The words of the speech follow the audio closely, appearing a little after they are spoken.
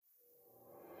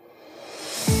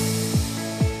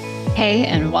Hey,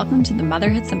 and welcome to the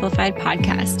Motherhood Simplified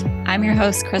podcast. I'm your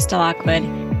host, Krista Lockwood,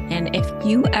 and if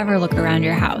you ever look around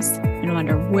your house and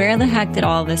wonder where the heck did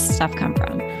all this stuff come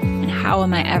from and how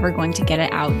am I ever going to get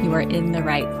it out, you are in the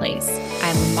right place.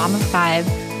 I'm a mom of 5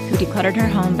 who decluttered her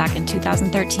home back in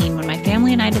 2013 when my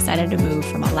family and I decided to move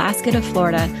from Alaska to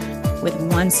Florida with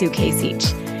 1 suitcase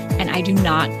each, and I do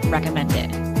not recommend it.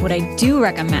 What I do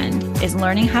recommend is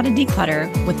learning how to declutter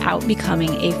without becoming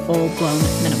a full-blown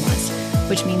minimalist,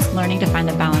 which means learning to find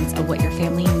the balance of what your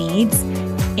family needs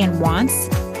and wants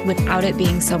without it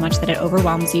being so much that it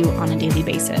overwhelms you on a daily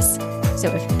basis.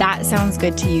 So if that sounds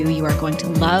good to you, you are going to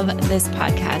love this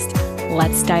podcast.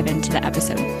 Let's dive into the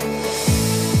episode.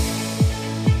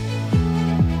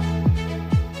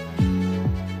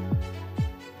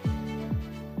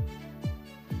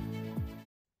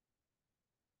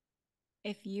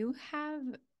 If you have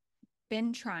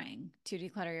been trying to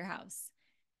declutter your house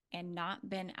and not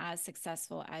been as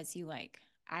successful as you like,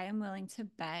 I am willing to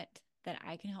bet that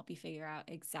I can help you figure out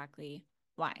exactly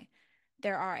why.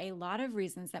 There are a lot of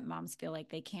reasons that moms feel like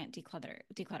they can't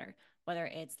declutter, whether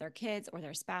it's their kids or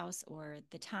their spouse or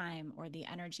the time or the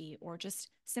energy or just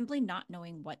simply not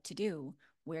knowing what to do,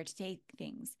 where to take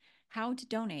things, how to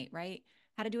donate, right?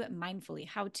 How to do it mindfully,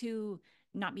 how to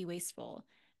not be wasteful.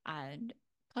 And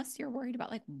plus you're worried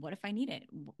about like, what if I need it?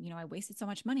 I wasted so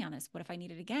much money on this. What if I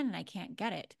need it again and I can't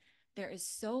get it? There is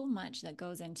so much that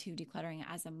goes into decluttering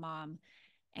as a mom.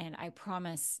 And I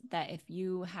promise that if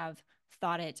you have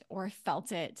thought it or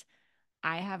felt it,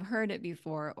 I have heard it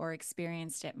before or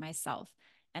experienced it myself.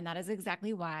 And that is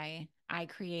exactly why I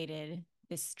created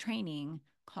this training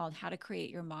called How to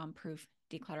Create Your Mom-Proof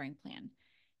Decluttering Plan.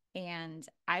 And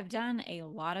I've done a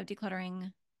lot of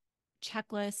decluttering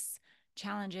checklists,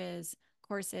 challenges,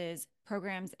 courses,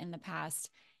 programs in the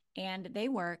past, and they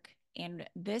work. And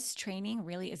this training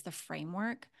really is the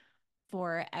framework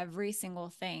for every single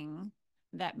thing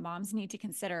that moms need to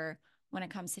consider when it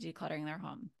comes to decluttering their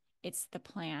home. It's the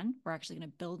plan. We're actually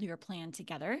going to build your plan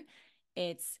together.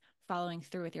 It's following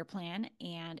through with your plan,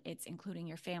 and it's including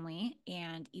your family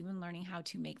and even learning how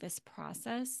to make this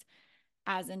process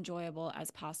as enjoyable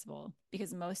as possible,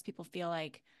 because most people feel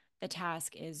like the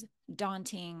task is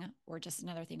daunting or just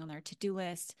another thing on their to-do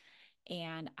list.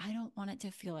 And I don't want it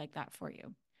to feel like that for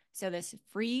you. So this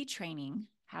free training,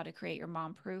 How to Create Your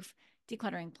Mom-Proof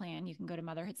Decluttering Plan, you can go to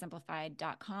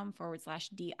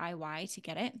motherhoodsimplified.com/DIY to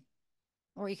get it.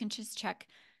 Or you can just check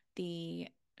the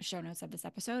show notes of this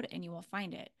episode and you will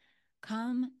find it.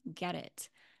 Come get it.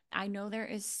 I know there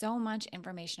is so much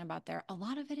information about there. A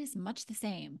lot of it is much the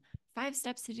same. 5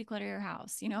 steps to declutter your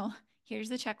house. Here's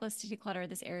the checklist to declutter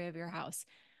this area of your house.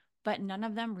 But none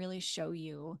of them really show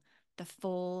you the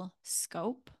full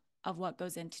scope of what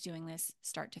goes into doing this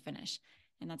start to finish.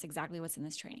 And that's exactly what's in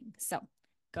this training. So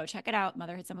go check it out,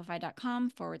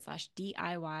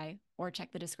 motherhoodsimplified.com/DIY, or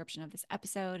check the description of this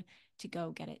episode to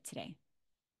go get it today.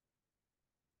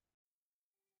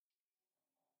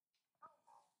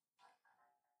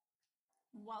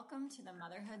 Welcome to the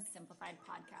Motherhood Simplified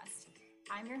podcast.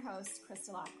 I'm your host,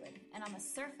 Krista Lockwood, and on the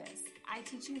surface, I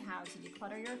teach you how to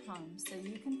declutter your home so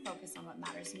you can focus on what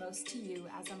matters most to you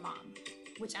as a mom,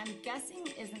 which I'm guessing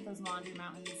isn't those laundry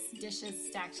mountains, dishes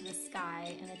stacked to the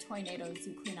sky, and the tornadoes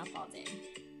you clean up all day.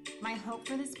 My hope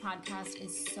for this podcast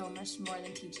is so much more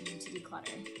than teaching you to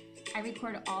declutter. I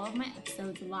record all of my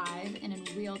episodes live and in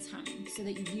real time so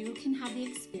that you can have the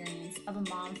experience of a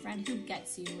mom friend who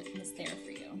gets you and is there for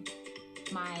you.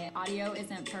 My audio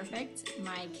isn't perfect.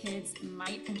 My kids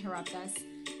might interrupt us,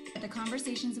 but the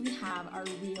conversations we have are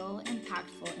real,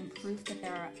 impactful, and proof that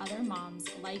there are other moms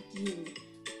like you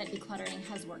that decluttering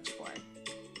has worked for.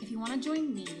 If you want to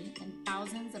join me and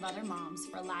thousands of other moms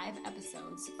for live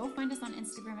episodes, go find us on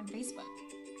Instagram and Facebook.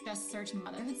 Just search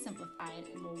Motherhood Simplified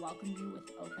and we'll welcome you with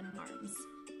open arms.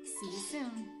 See you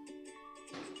soon.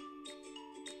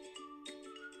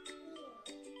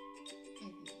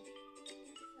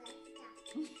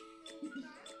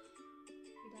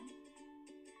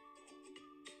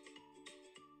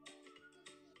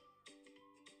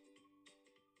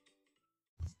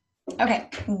 Okay,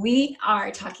 we are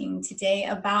talking today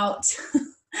about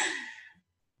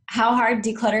how hard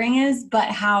decluttering is, but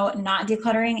how not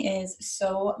decluttering is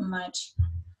so much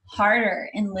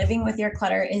harder, and living with your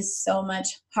clutter is so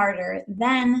much harder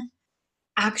than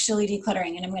actually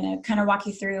decluttering. And I'm going to kind of walk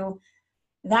you through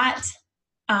that.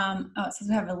 It says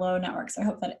we have a low network, so I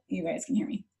hope that you guys can hear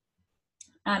me.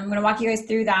 I'm going to walk you guys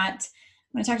through that.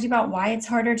 I'm going to talk to you about why it's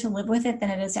harder to live with it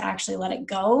than it is to actually let it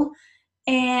go,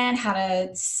 and how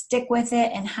to stick with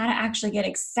it, and how to actually get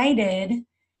excited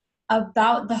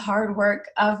about the hard work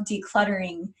of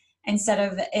decluttering. instead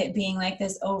of it being like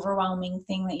this overwhelming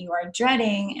thing that you are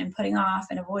dreading and putting off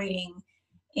and avoiding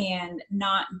and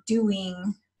not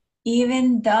doing,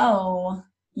 even though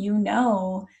you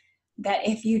know that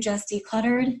if you just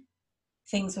decluttered,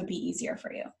 things would be easier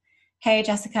for you. Hey,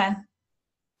 Jessica.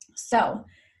 So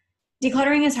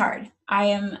decluttering is hard. I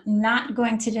am not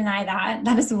going to deny that.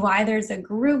 That is why there's a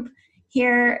group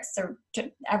here, so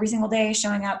every single day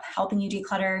showing up, helping you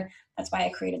declutter. That's why I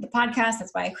created the podcast.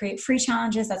 That's why I create free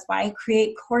challenges. That's why I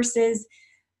create courses.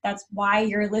 That's why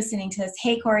you're listening to this.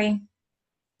 Hey, Corey,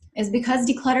 is because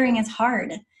decluttering is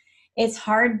hard. It's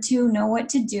hard to know what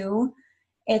to do.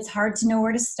 It's hard to know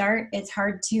where to start. It's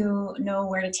hard to know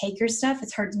where to take your stuff.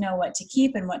 It's hard to know what to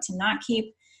keep and what to not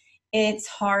keep. It's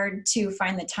hard to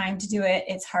find the time to do it.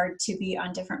 It's hard to be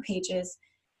on different pages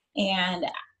and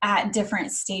at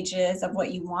different stages of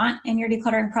what you want in your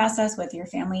decluttering process with your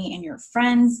family and your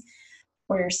friends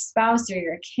or your spouse or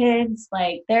your kids.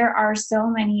 Like, there are so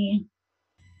many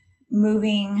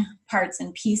moving parts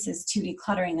and pieces to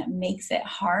decluttering that makes it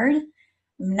hard.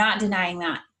 I'm not denying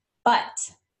that. But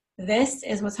this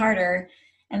is what's harder,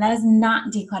 and that is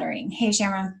not decluttering. Hey,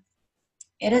 Shamra,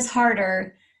 it is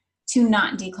harder to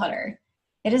not declutter.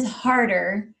 It is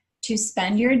harder to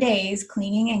spend your days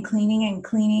cleaning and cleaning and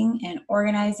cleaning and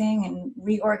organizing and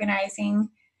reorganizing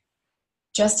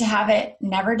just to have it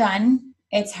never done.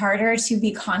 It's harder to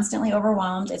be constantly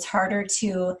overwhelmed. It's harder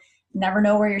to never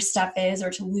know where your stuff is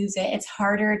or to lose it. It's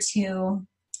harder to,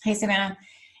 hey, Savannah,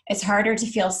 it's harder to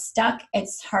feel stuck.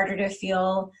 It's harder to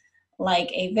feel like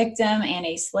a victim and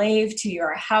a slave to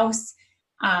your house.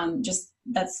 Just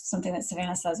that's something that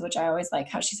Savannah says, which I always like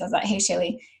how she says that. Hey,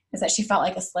 Shaylee, is that she felt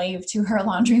like a slave to her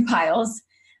laundry piles.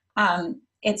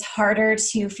 It's harder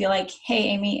to feel like, hey,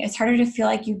 Amy, it's harder to feel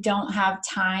like you don't have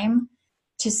time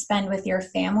to spend with your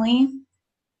family.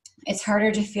 It's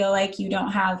harder to feel like you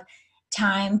don't have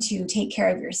time to take care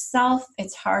of yourself.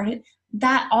 It's hard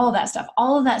that all of that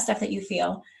stuff that you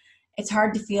feel, it's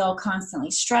hard to feel constantly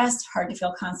stressed, hard to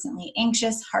feel constantly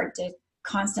anxious, hard to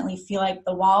constantly feel like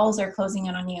the walls are closing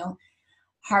in on you,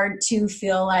 hard to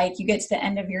feel like you get to the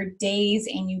end of your days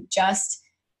and you just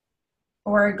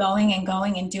were going and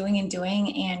going and doing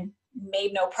and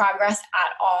made no progress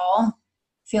at all,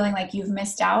 feeling like you've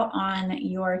missed out on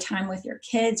your time with your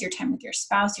kids, your time with your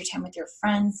spouse, your time with your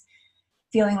friends,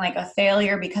 feeling like a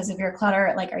failure because of your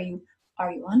clutter. Like, are you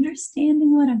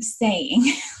understanding what I'm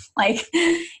saying? Like,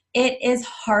 it is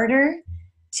harder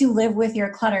to live with your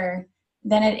clutter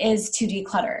than it is to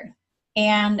declutter.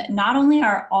 And not only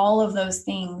are all of those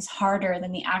things harder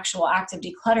than the actual act of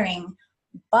decluttering,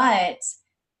 but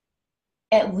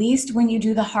at least when you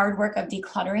do the hard work of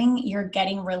decluttering, you're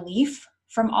getting relief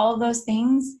from all of those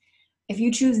things. If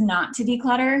you choose not to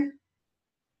declutter,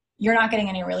 you're not getting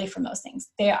any relief from those things.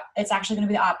 It's actually going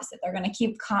to be the opposite. They're going to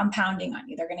keep compounding on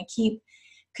you. They're going to keep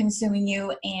consuming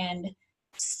you and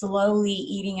slowly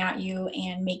eating at you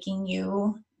and making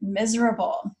you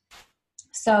miserable.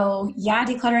 So yeah,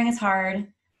 decluttering is hard.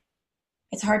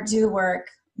 It's hard to do the work,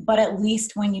 but at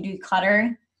least when you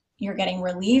declutter, you're getting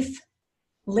relief.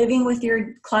 Living with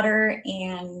your clutter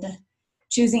and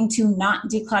choosing to not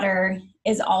declutter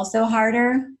is also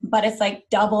harder, but it's like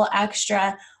double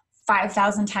extra,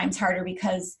 5,000 times harder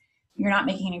because you're not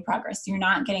making any progress. You're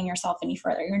not getting yourself any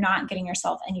further. You're not getting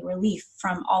yourself any relief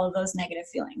from all of those negative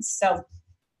feelings. So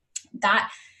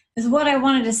that is what I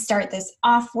wanted to start this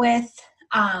off with.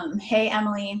 Hey,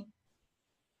 Emily,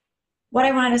 what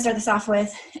I wanted to start this off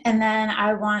with, and then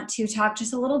I want to talk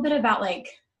just a little bit about like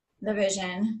the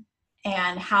vision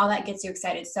and how that gets you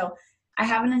excited. So I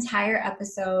have an entire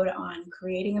episode on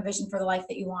creating a vision for the life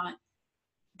that you want.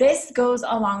 This goes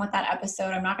along with that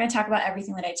episode. I'm not going to talk about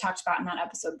everything that I talked about in that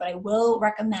episode, but I will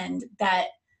recommend that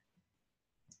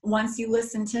once you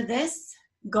listen to this,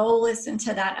 go listen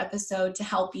to that episode to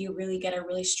help you really get a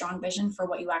really strong vision for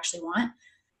what you actually want.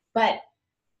 But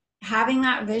having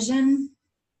that vision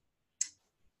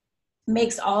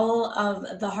makes all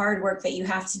of the hard work that you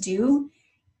have to do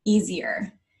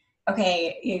easier.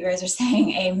 Okay, you guys are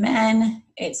saying amen.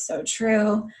 It's so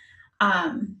true.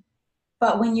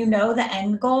 But when you know the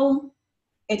end goal,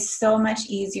 it's so much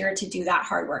easier to do that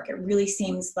hard work. It really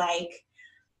seems like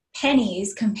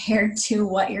pennies compared to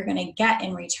what you're going to get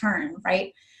in return,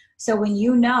 right? So when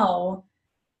you know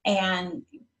and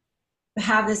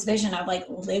have this vision of like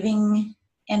living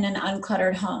in an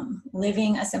uncluttered home,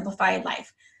 living a simplified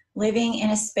life, living in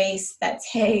a space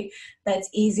that's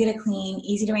easy to clean,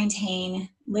 easy to maintain,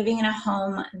 living in a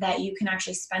home that you can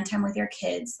actually spend time with your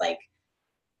kids, like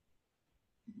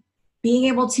being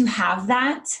able to have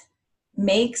that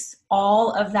makes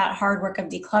all of that hard work of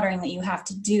decluttering that you have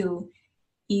to do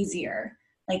easier.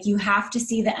 Like you have to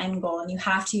see the end goal, and you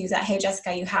have to use that. Hey,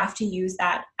 Jessica, you have to use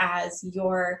that as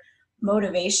your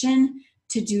motivation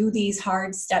to do these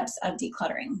hard steps of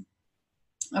decluttering.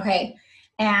 Okay.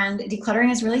 And decluttering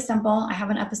is really simple. I have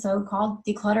an episode called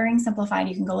Decluttering Simplified.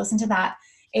 You can go listen to that.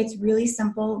 It's really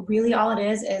simple. Really all it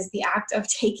is the act of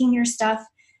taking your stuff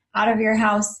out of your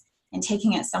house and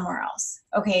taking it somewhere else.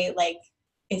 Okay. Like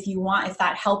if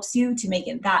that helps you to make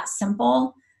it that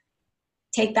simple,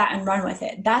 take that and run with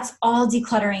it. That's all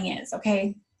decluttering is.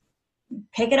 Okay.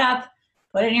 Pick it up,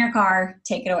 put it in your car,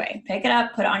 take it away. Pick it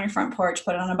up, put it on your front porch,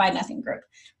 put it on a Buy Nothing group,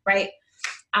 right?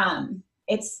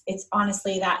 It's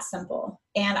honestly that simple.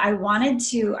 And I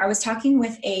was talking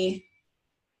with a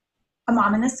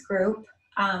mom in this group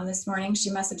this morning. She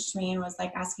messaged me and was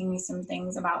like asking me some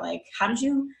things about like, how did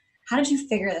you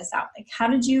figure this out? Like,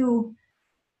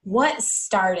 what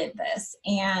started this?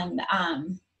 And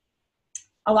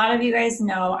a lot of you guys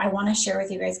know, I want to share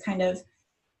with you guys kind of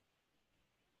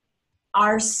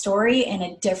our story in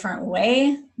a different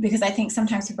way, because I think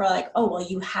sometimes people are like, oh, well,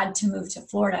 you had to move to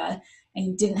Florida and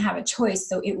you didn't have a choice,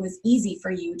 so it was easy for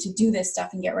you to do this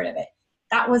stuff and get rid of it.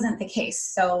 That wasn't the case.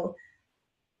 So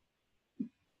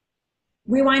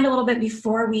rewind a little bit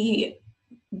before we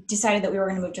decided that we were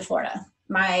going to move to Florida.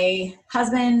 My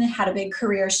husband had a big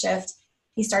career shift.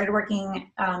 He started working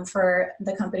for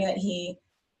the company that he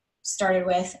started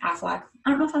with, Aflac. I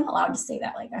don't know if I'm allowed to say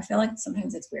that. Like, I feel like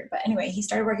sometimes it's weird. But anyway, he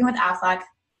started working with Aflac.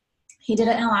 He did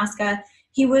it in Alaska.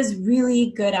 He was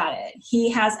really good at it.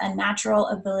 He has a natural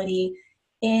ability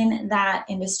in that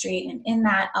industry and in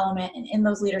that element and in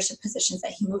those leadership positions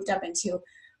that he moved up into.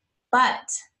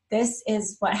 But this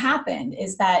is what happened,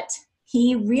 is that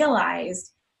he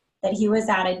realized that he was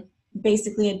at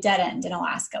basically a dead end in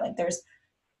Alaska. Like there's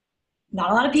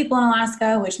not a lot of people in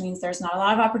Alaska, which means there's not a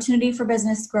lot of opportunity for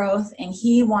business growth. And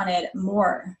he wanted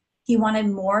more. He wanted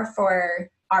more for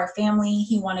our family.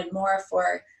 He wanted more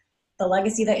for the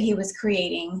legacy that he was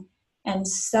creating. And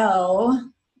so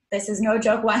this is no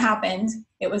joke what happened.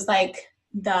 It was like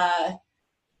the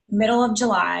middle of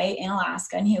July in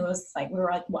Alaska. And he was like, we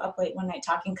were like up late one night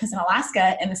talking, because in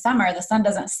Alaska in the summer, the sun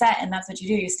doesn't set, and that's what you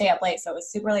do. You stay up late. So it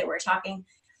was super late. We were talking.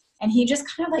 And he just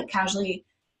kind of like casually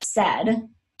said, and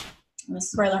this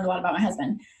is where I learned a lot about my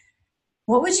husband,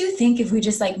 what would you think if we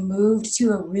just like moved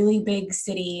to a really big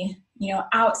city, you know,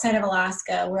 outside of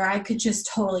Alaska, where I could just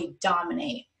totally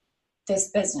dominate this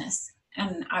business?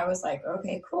 And I was like,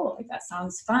 okay, cool. Like that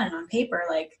sounds fun on paper.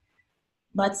 Like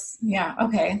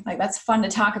okay. Like that's fun to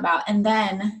talk about. And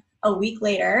then a week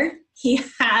later, he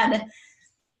had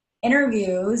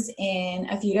interviews in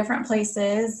a few different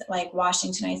places, like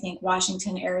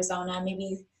Washington, Arizona,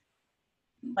 maybe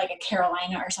like a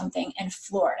Carolina or something, and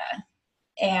Florida.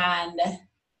 And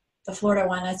the Florida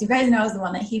one, as you guys know, is the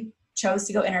one that he chose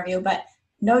to go interview. But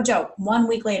no joke, 1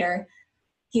 week later,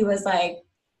 he was like,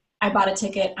 I bought a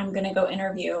ticket. I'm going to go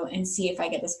interview and see if I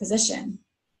get this position.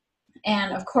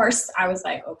 And of course I was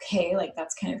like, okay, like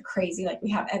that's kind of crazy. Like we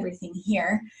have everything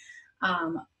here.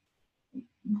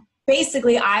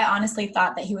 Basically, I honestly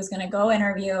thought that he was going to go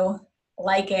interview,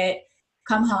 like it,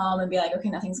 come home and be like, okay,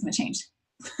 nothing's going to change.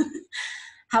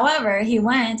 However, he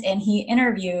went and he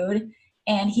interviewed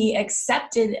and he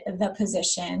accepted the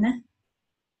position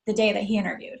the day that he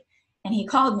interviewed. And he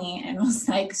called me and was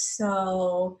like,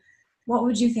 so what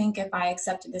would you think if I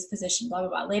accepted this position? Blah, blah,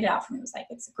 blah. Laid it out for me. It was like,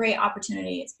 it's a great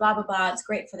opportunity. It's blah, blah, blah. It's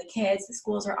great for the kids. The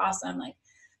schools are awesome. Like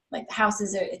the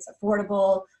houses it's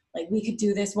affordable. Like we could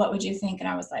do this. What would you think? And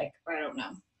I was like, I don't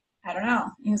know.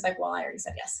 And he was like, well, I already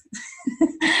said yes.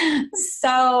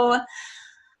 So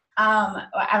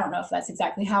I don't know if that's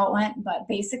exactly how it went, but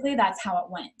basically that's how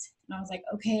it went. And I was like,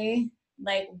 okay,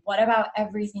 like what about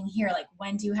everything here? Like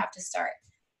when do you have to start?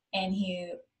 And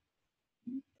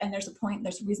there's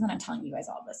a reason that I'm telling you guys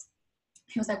all of this.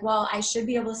 He was like, well, I should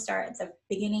be able to start at the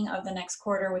beginning of the next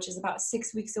quarter, which is about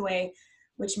 6 weeks away,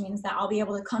 which means that I'll be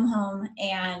able to come home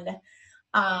and,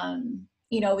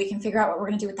 we can figure out what we're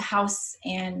going to do with the house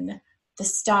and the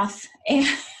stuff and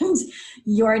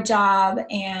your job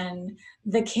and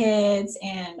the kids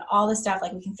and all the stuff.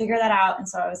 Like we can figure that out. And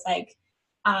so I was like,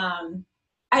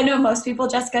 I know most people,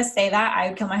 Jessica, say that I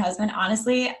would kill my husband.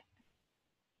 Honestly,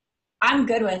 I'm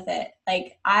good with it.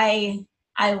 Like I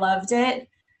loved it.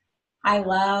 I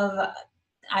loved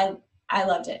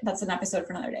it. That's an episode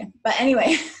for another day. But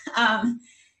anyway,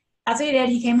 that's what he did.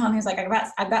 He came home. He was like,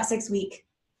 I've got 6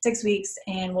 weeks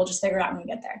and we'll just figure it out when we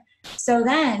get there. So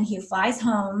then he flies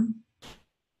home.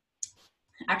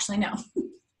 Actually, no.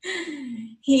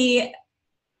 He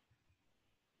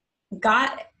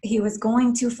was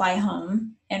going to fly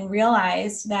home and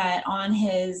realized that on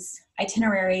his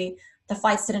itinerary, the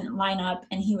flights didn't line up,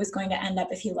 and he was going to end up,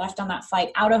 if he left on that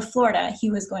flight out of Florida, he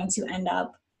was going to end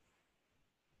up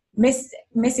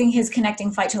missing his connecting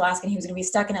flight to Alaska, and he was going to be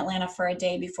stuck in Atlanta for a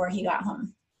day before he got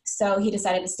home. So he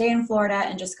decided to stay in Florida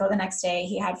and just go the next day.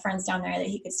 He had friends down there that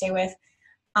he could stay with.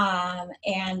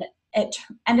 And it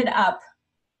ended up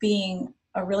being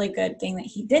a really good thing that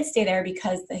he did stay there,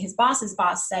 because his boss's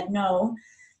boss said, no,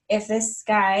 if this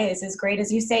guy is as great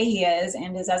as you say he is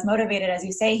and is as motivated as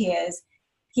you say he is,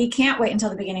 he can't wait until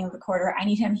the beginning of the quarter. I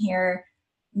need him here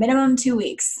minimum 2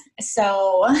 weeks.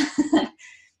 So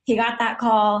he got that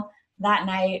call that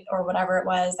night or whatever it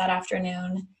was that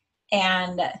afternoon,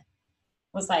 and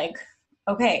was like,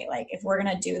 okay, like if we're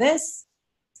going to do this,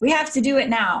 we have to do it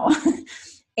now.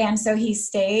 And so he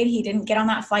stayed. He didn't get on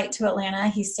that flight to Atlanta.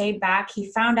 He stayed back.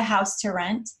 He found a house to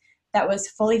rent that was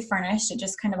fully furnished. It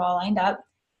just kind of all lined up.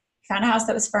 He found a house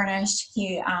that was furnished.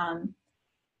 He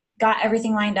got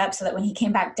everything lined up so that when he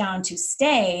came back down to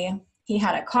stay, he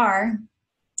had a car,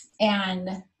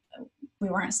 and we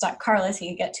weren't stuck carless. He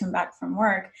could get to him back from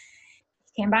work.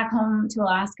 He came back home to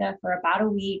Alaska for about a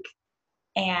week,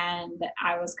 and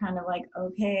I was kind of like,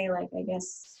 okay, like I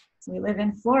guess we live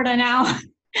in Florida now.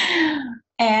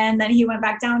 And then he went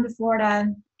back down to Florida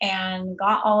and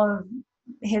got all of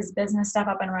his business stuff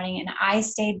up and running. And I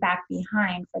stayed back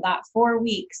behind for that 4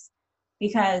 weeks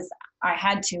because I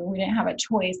had to. We didn't have a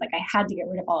choice. Like I had to get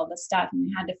rid of all of the stuff, and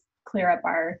we had to clear up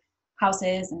our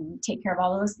houses and take care of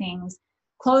all those things.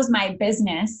 Close my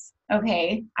business.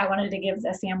 Okay. I wanted to give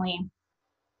the families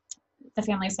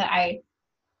that I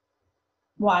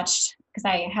watched, because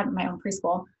I had my own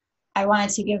preschool, I wanted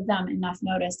to give them enough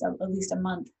notice of at least a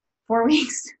month, 4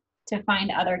 weeks, to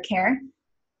find other care,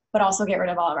 but also get rid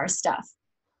of all of our stuff.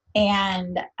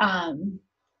 And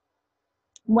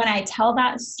when I tell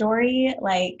that story,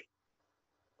 like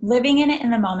living in it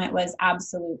in the moment was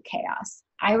absolute chaos.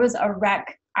 I was a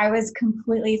wreck. I was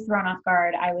completely thrown off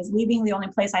guard. I was leaving the only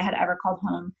place I had ever called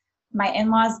home. My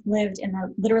in-laws lived in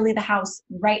literally the house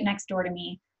right next door to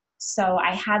me. So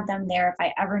I had them there if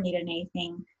I ever needed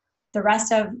anything. The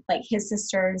rest of like his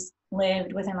sisters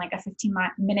lived within like a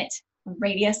 15-minute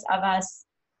radius of us.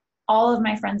 All of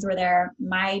my friends were there.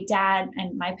 My dad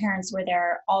and my parents were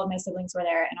there. All of my siblings were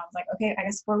there. And I was like, okay, I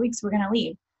guess 4 weeks we're going to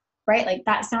leave, right? Like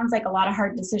that sounds like a lot of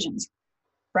hard decisions,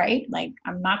 right? Like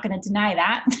I'm not going to deny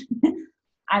that.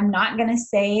 I'm not going to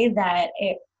say that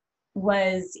it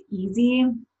was easy,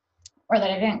 or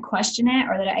that I didn't question it,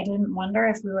 or that I didn't wonder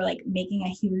if we were like making a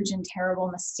huge and terrible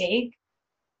mistake.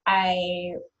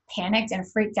 I panicked and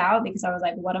freaked out because I was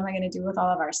like, what am I going to do with all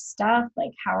of our stuff?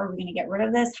 Like, how are we going to get rid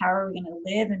of this? How are we going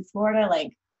to live in Florida?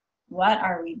 Like, what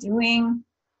are we doing?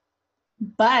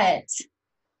 But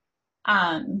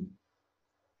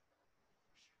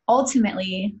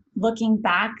ultimately, looking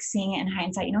back, seeing it in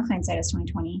hindsight, hindsight is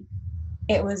 2020.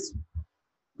 It was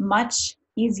much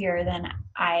easier than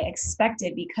I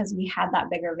expected because we had that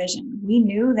bigger vision. We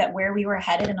knew that where we were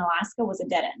headed in Alaska was a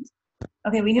dead end.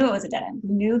 Okay, we knew it was a dead end.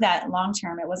 We knew that long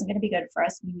term it wasn't going to be good for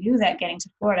us. We knew that getting to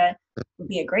Florida would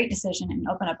be a great decision and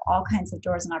open up all kinds of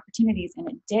doors and opportunities, and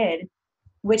it did,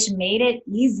 which made it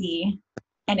easy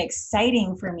and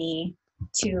exciting for me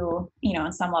to,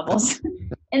 on some levels.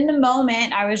 In the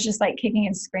moment, I was just like kicking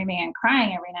and screaming and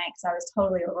crying every night because I was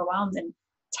totally overwhelmed and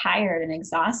tired and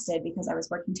exhausted because I was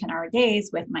working 10-hour days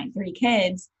with my 3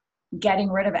 kids,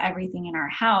 getting rid of everything in our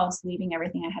house, leaving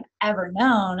everything I had ever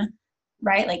known,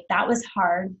 right? Like that was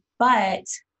hard, but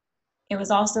it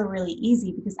was also really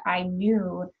easy because I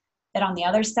knew that on the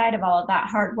other side of all of that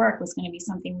hard work was going to be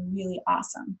something really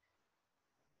awesome.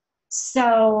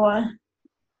 So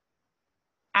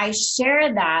I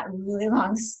share that really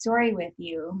long story with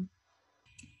you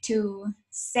to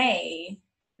say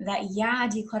that, yeah,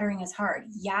 decluttering is hard.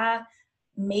 Yeah,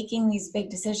 making these big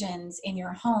decisions in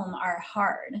your home are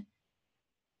hard.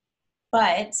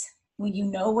 But when you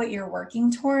know what you're working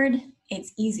toward,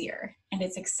 it's easier and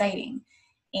it's exciting.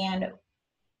 And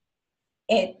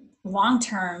long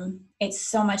term, it's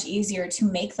so much easier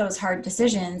to make those hard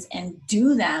decisions and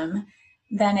do them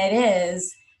than it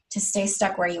is to stay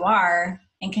stuck where you are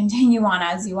and continue on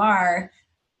as you are,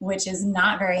 which is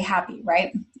not very happy,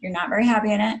 right? You're not very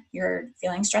happy in it. You're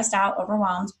feeling stressed out,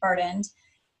 overwhelmed, burdened,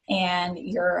 and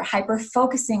you're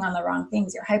hyper-focusing on the wrong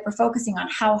things. You're hyper-focusing on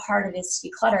how hard it is to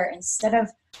declutter instead of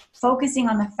focusing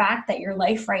on the fact that your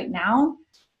life right now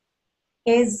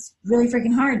is really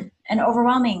freaking hard and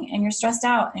overwhelming, and you're stressed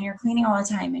out, and you're cleaning all the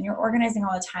time, and you're organizing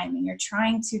all the time, and you're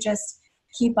trying to just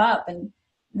keep up and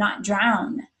not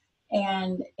drown.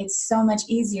 And it's so much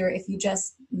easier if you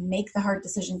just make the hard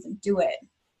decisions and do it.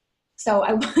 So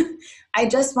I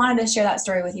just wanted to share that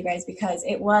story with you guys because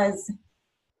it was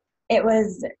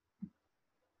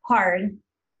hard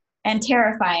and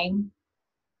terrifying,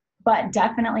 but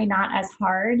definitely not as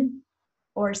hard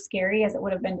or scary as it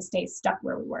would have been to stay stuck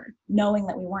where we were, knowing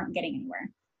that we weren't getting anywhere,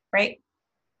 right?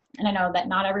 And I know that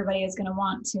not everybody is going to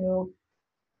want to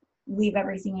leave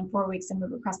everything in 4 weeks and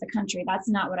move across the country. That's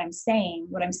not what I'm saying.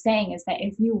 What I'm saying is that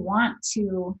if you want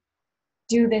to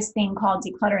do this thing called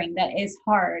decluttering that is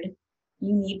hard,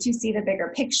 you need to see the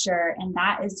bigger picture, and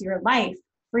that is your life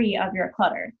free of your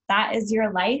clutter. That is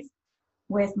your life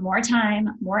with more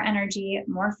time, more energy,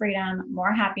 more freedom,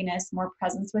 more happiness, more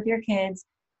presence with your kids,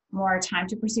 more time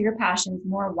to pursue your passions,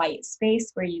 more white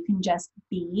space where you can just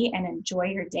be and enjoy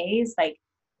your days. Like,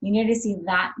 you need to see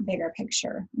that bigger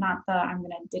picture, not the I'm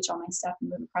going to ditch all my stuff and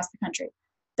move across the country.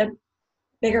 The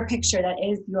bigger picture that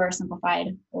is your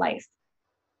simplified life.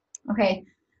 Okay.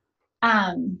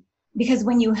 Because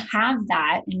when you have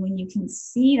that and when you can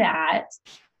see that,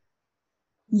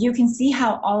 you can see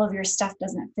how all of your stuff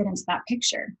doesn't fit into that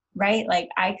picture, right? Like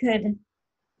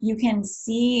you can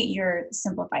see your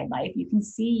simplified life. You can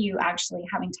see you actually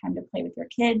having time to play with your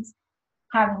kids,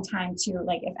 having time to,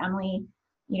 like, if Emily,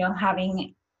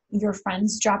 having your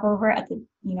friends drop over at the,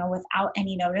 without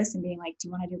any notice and being like, do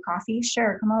you want to do coffee?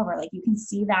 Sure, come over. Like, you can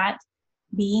see that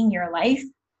being your life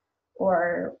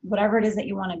or whatever it is that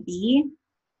you want to be.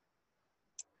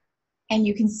 And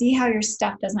you can see how your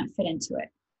stuff doesn't fit into it.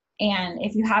 And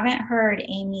if you haven't heard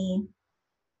Amy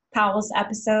Powell's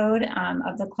episode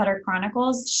of the Clutter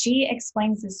Chronicles, she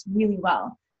explains this really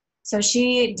well. So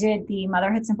she did the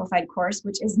Motherhood Simplified course,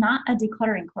 which is not a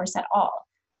decluttering course at all.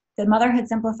 The Motherhood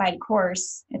Simplified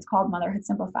course, it's called Motherhood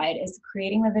Simplified, is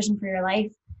creating the vision for your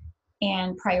life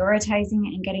and prioritizing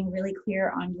and getting really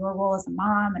clear on your role as a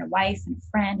mom and a wife and a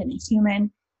friend and a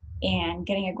human, and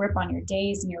getting a grip on your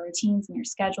days and your routines and your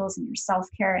schedules and your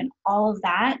self-care and all of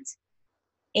that.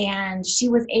 And she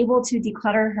was able to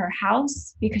declutter her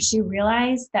house because she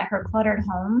realized that her cluttered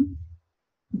home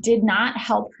did not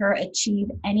help her achieve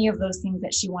any of those things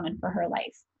that she wanted for her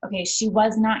life. Okay, she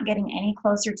was not getting any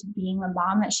closer to being the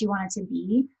mom that she wanted to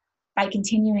be by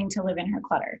continuing to live in her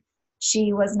clutter.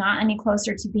 She was not any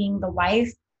closer to being the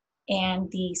wife and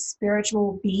the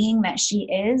spiritual being that she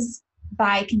is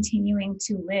by continuing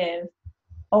to live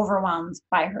overwhelmed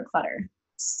by her clutter.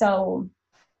 So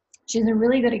she's a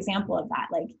really good example of that.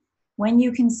 Like, when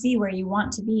you can see where you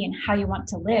want to be and how you want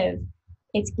to live,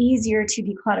 it's easier to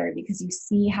declutter because you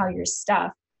see how your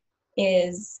stuff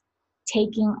is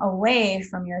taking away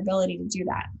from your ability to do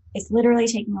that. It's literally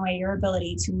taking away your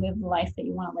ability to live the life that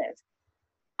you want to live.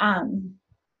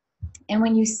 And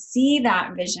when you see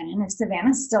that vision, if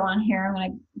Savannah's still on here,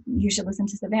 you should listen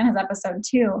to Savannah's episode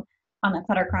too on the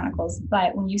Clutter Chronicles.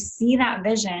 But when you see that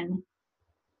vision,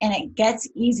 and it gets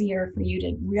easier for you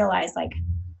to realize like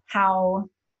how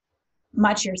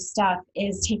much your stuff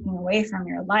is taking away from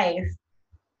your life,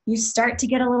 you start to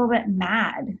get a little bit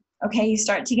mad. Okay, you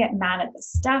start to get mad at the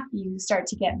stuff. You start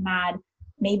to get mad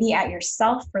maybe at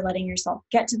yourself for letting yourself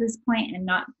get to this point and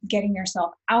not getting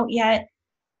yourself out yet.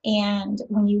 And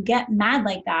when you get mad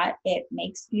like that, it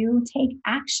makes you take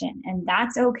action, and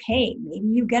that's okay. Maybe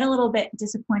you get a little bit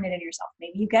disappointed in yourself.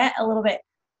 Maybe you get a little bit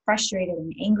frustrated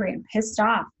and angry and pissed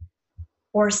off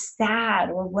or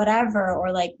sad or whatever,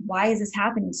 or like, why is this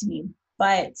happening to me?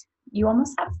 But you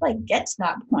almost have to like get to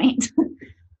that point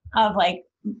of like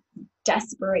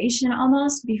desperation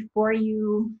almost before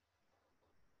you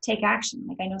take action.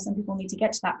 Like, I know some people need to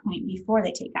get to that point before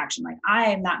they take action. Like, I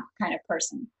am that kind of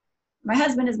person. My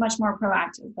husband is much more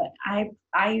proactive, but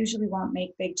I usually won't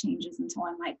make big changes until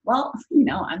I'm like, well,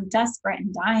 I'm desperate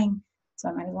and dying, so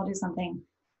I might as well do something,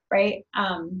 right?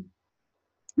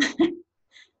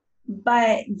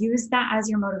 But use that as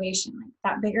your motivation, like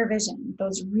that bigger vision,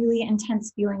 those really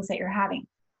intense feelings that you're having,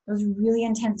 those really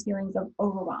intense feelings of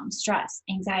overwhelm, stress,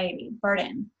 anxiety,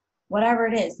 burden, whatever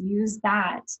it is, use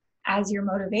that as your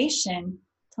motivation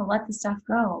to let the stuff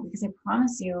go. Because I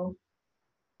promise you,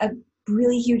 a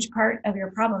really huge part of your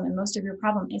problem and most of your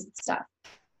problem is the stuff.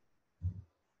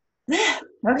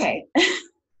 Okay.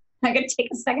 I could take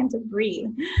a second to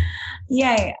breathe.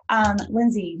 Yay.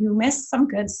 Lindsay, you missed some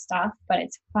good stuff, but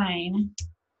it's fine.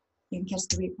 You can catch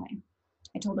the replay.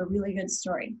 I told a really good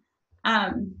story.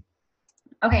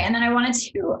 Okay, and then I wanted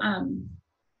to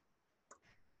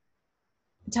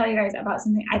tell you guys about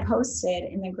something I posted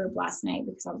in the group last night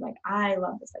because I was like, I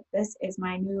love this. Like, this is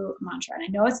my new mantra. And I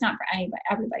know it's not for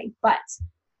everybody, but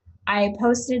I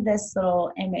posted this little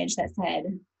image that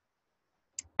said,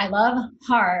 I love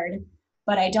hard,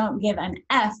 but I don't give an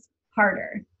F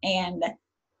harder. And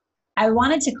I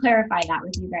wanted to clarify that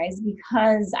with you guys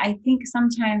because I think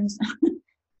sometimes,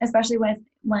 especially when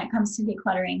it comes to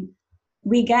decluttering,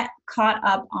 we get caught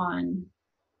up on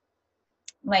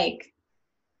Like,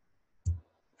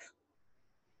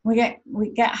 we get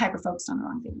hyper focused on the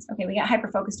wrong things. Okay, we get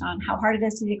hyper focused on how hard it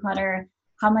is to declutter,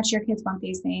 how much your kids want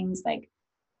these things, like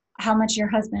how much your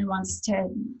husband wants to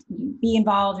be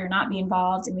involved or not be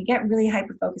involved, and we get really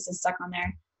hyper focused and stuck on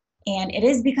there. And it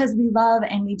is because we love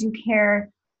and we do care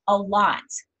a lot.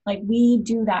 Like, we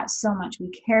do that so much. We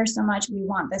care so much. We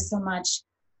want this so much.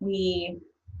 We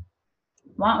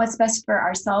want what's best for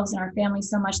ourselves and our family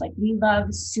so much. Like, we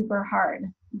love super hard,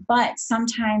 but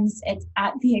sometimes it's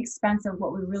at the expense of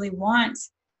what we really want.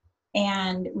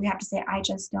 And we have to say, I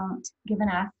just don't give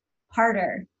enough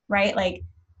harder, right? Like,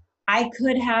 I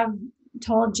could have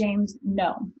told James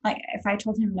no. Like, if I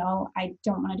told him no, I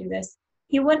don't want to do this,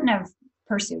 he wouldn't have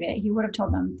pursued it. He would have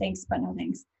told them thanks, but no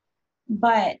thanks.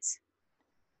 But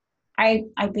I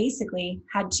basically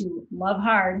had to love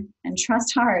hard and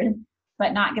trust hard,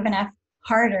 but not give enough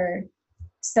harder,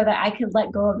 so that I could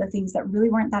let go of the things that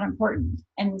really weren't that important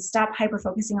and stop hyper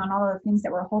focusing on all of the things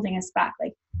that were holding us back.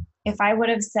 Like, if I would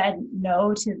have said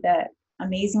no to the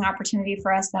amazing opportunity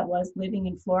for us that was living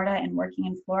in Florida and working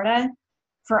in Florida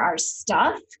for our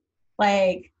stuff,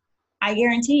 like, I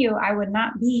guarantee you I would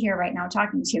not be here right now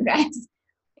talking to you guys.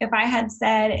 If I had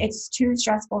said it's too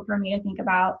stressful for me to think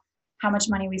about how much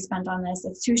money we spent on this,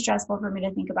 it's too stressful for me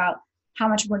to think about how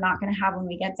much we're not going to have when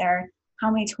we get there, how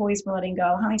many toys we're letting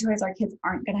go, how many toys our kids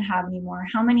aren't going to have anymore,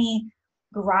 how many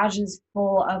garages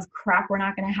full of crap we're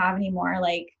not going to have anymore.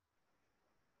 Like,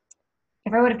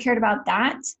 if I would have cared about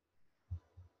that,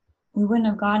 we wouldn't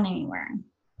have gone anywhere.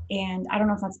 And I don't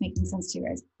know if that's making sense to you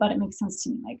guys, but it makes sense to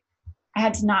me. Like, I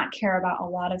had to not care about a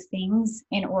lot of things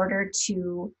in order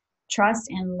to trust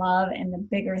and love in the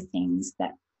bigger things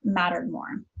that mattered more,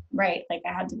 right? Like,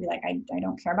 I had to be like, I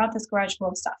don't care about this garage full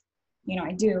of stuff. You know,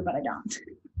 I do, but I don't.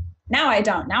 Now I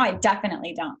don't. Now I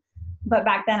definitely don't. But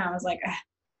back then I was like,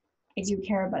 I do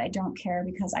care, but I don't care,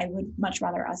 because I would much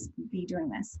rather us be doing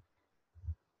this.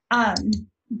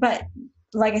 But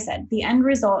like I said, the end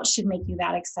result should make you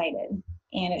that excited,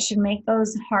 and it should make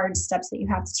those hard steps that you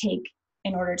have to take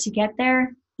in order to get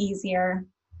there easier.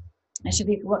 It should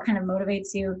be what kind of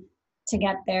motivates you to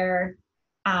get there,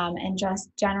 and just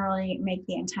generally make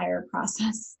the entire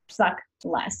process suck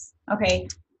less. Okay.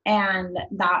 And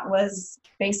that was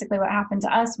basically what happened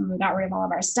to us when we got rid of all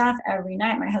of our stuff. Every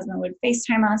night, my husband would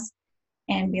FaceTime us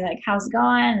and be like, how's it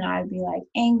going? And I'd be like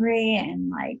angry and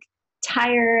like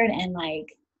tired and like,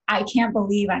 I can't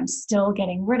believe I'm still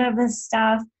getting rid of this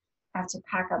stuff. I have to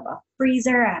pack up a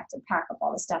freezer. I have to pack up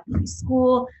all the stuff in my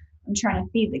school. I'm trying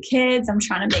to feed the kids. I'm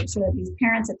trying to make sure that these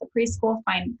parents at the preschool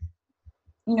find,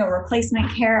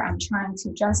 replacement care. I'm trying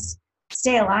to just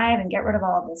stay alive and get rid of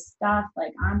all of this stuff.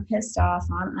 Like, I'm pissed off.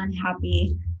 I'm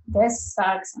unhappy. This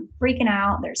sucks. I'm freaking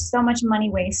out. There's so much money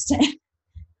wasted.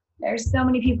 There's so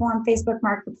many people on Facebook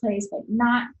Marketplace, like,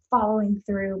 not following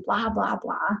through, blah, blah,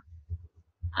 blah.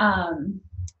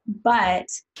 But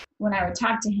when I would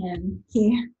talk to him,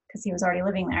 because he was already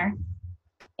living there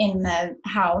in the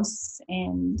house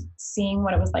and seeing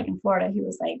what it was like in Florida, he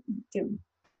was like, dude,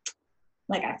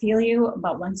 like, I feel you,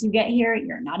 but once you get here,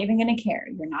 you're not even going to care.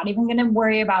 You're not even going to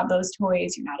worry about those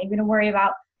toys. You're not even going to worry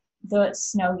about the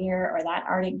snow gear or that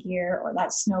Arctic gear or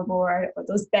that snowboard or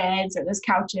those beds or those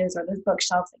couches or those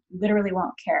bookshelves. Like, you literally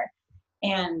won't care.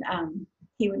 And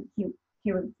he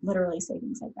would literally say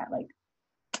things like that, like,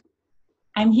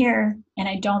 I'm here and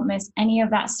I don't miss any of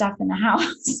that stuff in the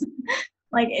house.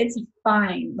 Like, it's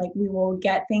fine. Like, we will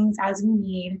get things as we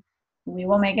need. We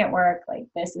will make it work. Like,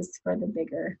 this is for the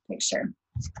bigger picture.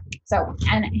 So,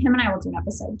 and him and I will do an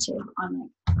episode too on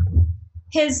like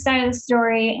his side of the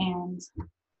story and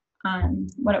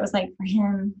what it was like for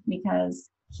him, because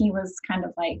he was kind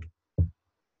of like,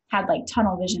 had like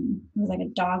tunnel vision. He was like a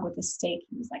dog with a stake.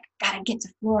 He was like, gotta get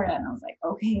to Florida. And I was like,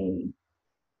 okay,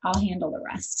 I'll handle the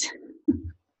rest.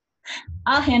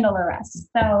 I'll handle the rest.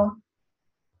 So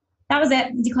that was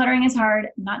it. Decluttering is hard.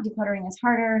 Not decluttering is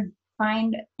harder.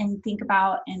 Find and think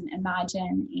about and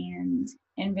imagine and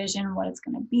envision what it's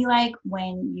going to be like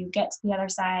when you get to the other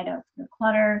side of your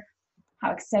clutter,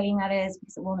 how exciting that is,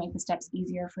 because it will make the steps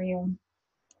easier for you.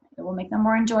 It will make them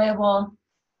more enjoyable.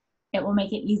 It will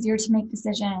make it easier to make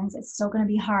decisions. It's still going to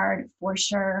be hard for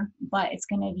sure, but it's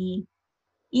going to be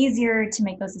easier to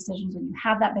make those decisions when you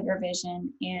have that bigger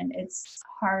vision, and it's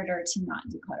harder to not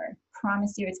declutter.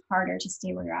 Promise you, it's harder to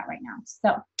stay where you're at right now.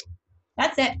 So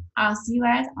that's it. I'll see you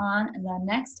guys on the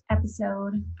next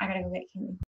episode. I gotta go get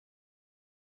Kaylee.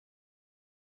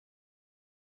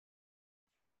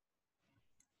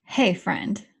 Hey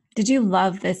friend, did you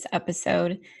love this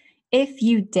episode? If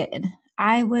you did,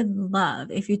 I would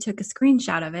love if you took a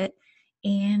screenshot of it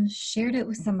and shared it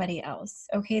with somebody else.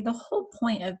 Okay, the whole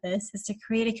point of this is to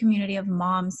create a community of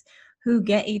moms who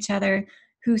get each other,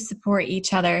 who support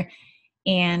each other,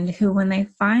 and who, when they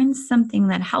find something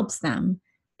that helps them,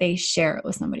 they share it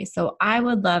with somebody. So I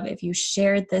would love if you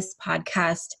shared this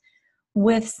podcast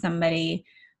with somebody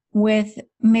with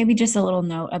maybe just a little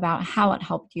note about how it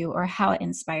helped you or how it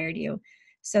inspired you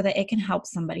so that it can help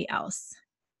somebody else.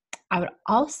 I would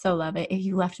also love it if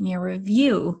you left me a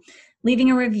review.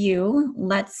 Leaving a review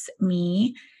lets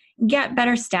me get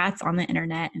better stats on the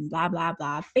internet and blah, blah,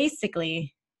 blah.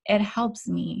 Basically, it helps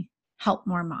me help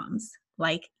more moms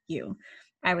like you.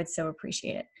 I would so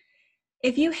appreciate it.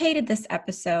 If you hated this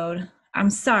episode, I'm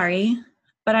sorry,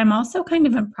 but I'm also kind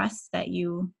of impressed that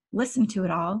you listened to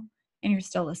it all and you're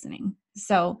still listening.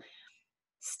 So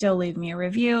still leave me a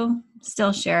review,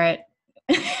 still share it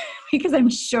because I'm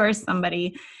sure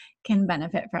somebody can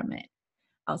benefit from it.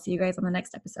 I'll see you guys on the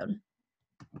next episode.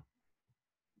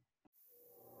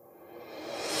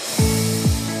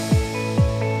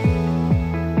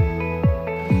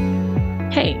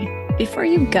 Hey, before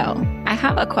you go, I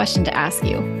have a question to ask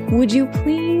you. Would you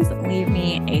please leave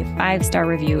me a 5-star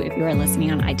review if you are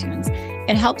listening on iTunes?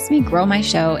 It helps me grow my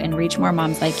show and reach more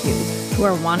moms like you who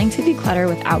are wanting to declutter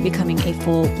without becoming a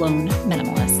full-blown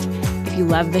minimalist. If you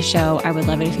love the show, I would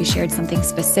love it if you shared something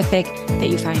specific that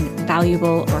you find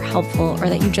valuable or helpful or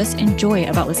that you just enjoy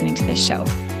about listening to this show.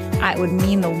 It would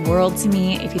mean the world to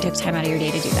me if you took time out of your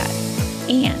day to do that.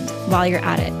 And while you're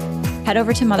at it, head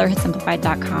over to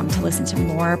motherhoodsimplified.com to listen to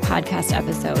more podcast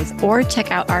episodes or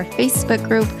check out our Facebook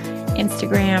group,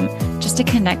 Instagram, just to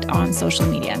connect on social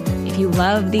media. If you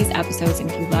love these episodes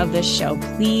and if you love this show,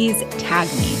 please tag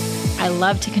me. I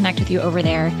love to connect with you over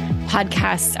there.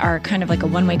 Podcasts are kind of like a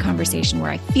one-way conversation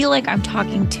where I feel like I'm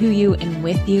talking to you and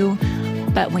with you.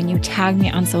 But when you tag me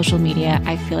on social media,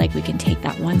 I feel like we can take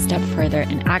that one step further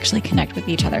and actually connect with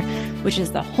each other, which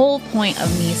is the whole point of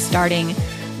me starting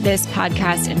this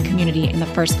podcast and community in the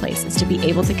first place, is to be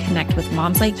able to connect with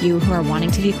moms like you who are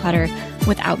wanting to declutter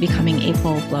without becoming a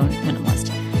full-blown minimalist.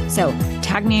 So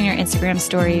tag me in your Instagram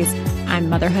stories. I'm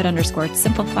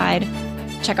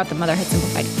motherhood_simplified. Check out the Motherhood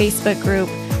Simplified Facebook group,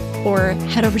 or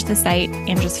head over to the site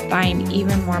and just find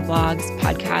even more blogs,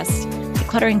 podcasts,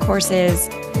 decluttering courses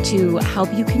to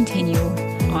help you continue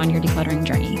on your decluttering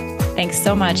journey. Thanks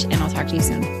so much, and I'll talk to you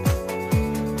soon.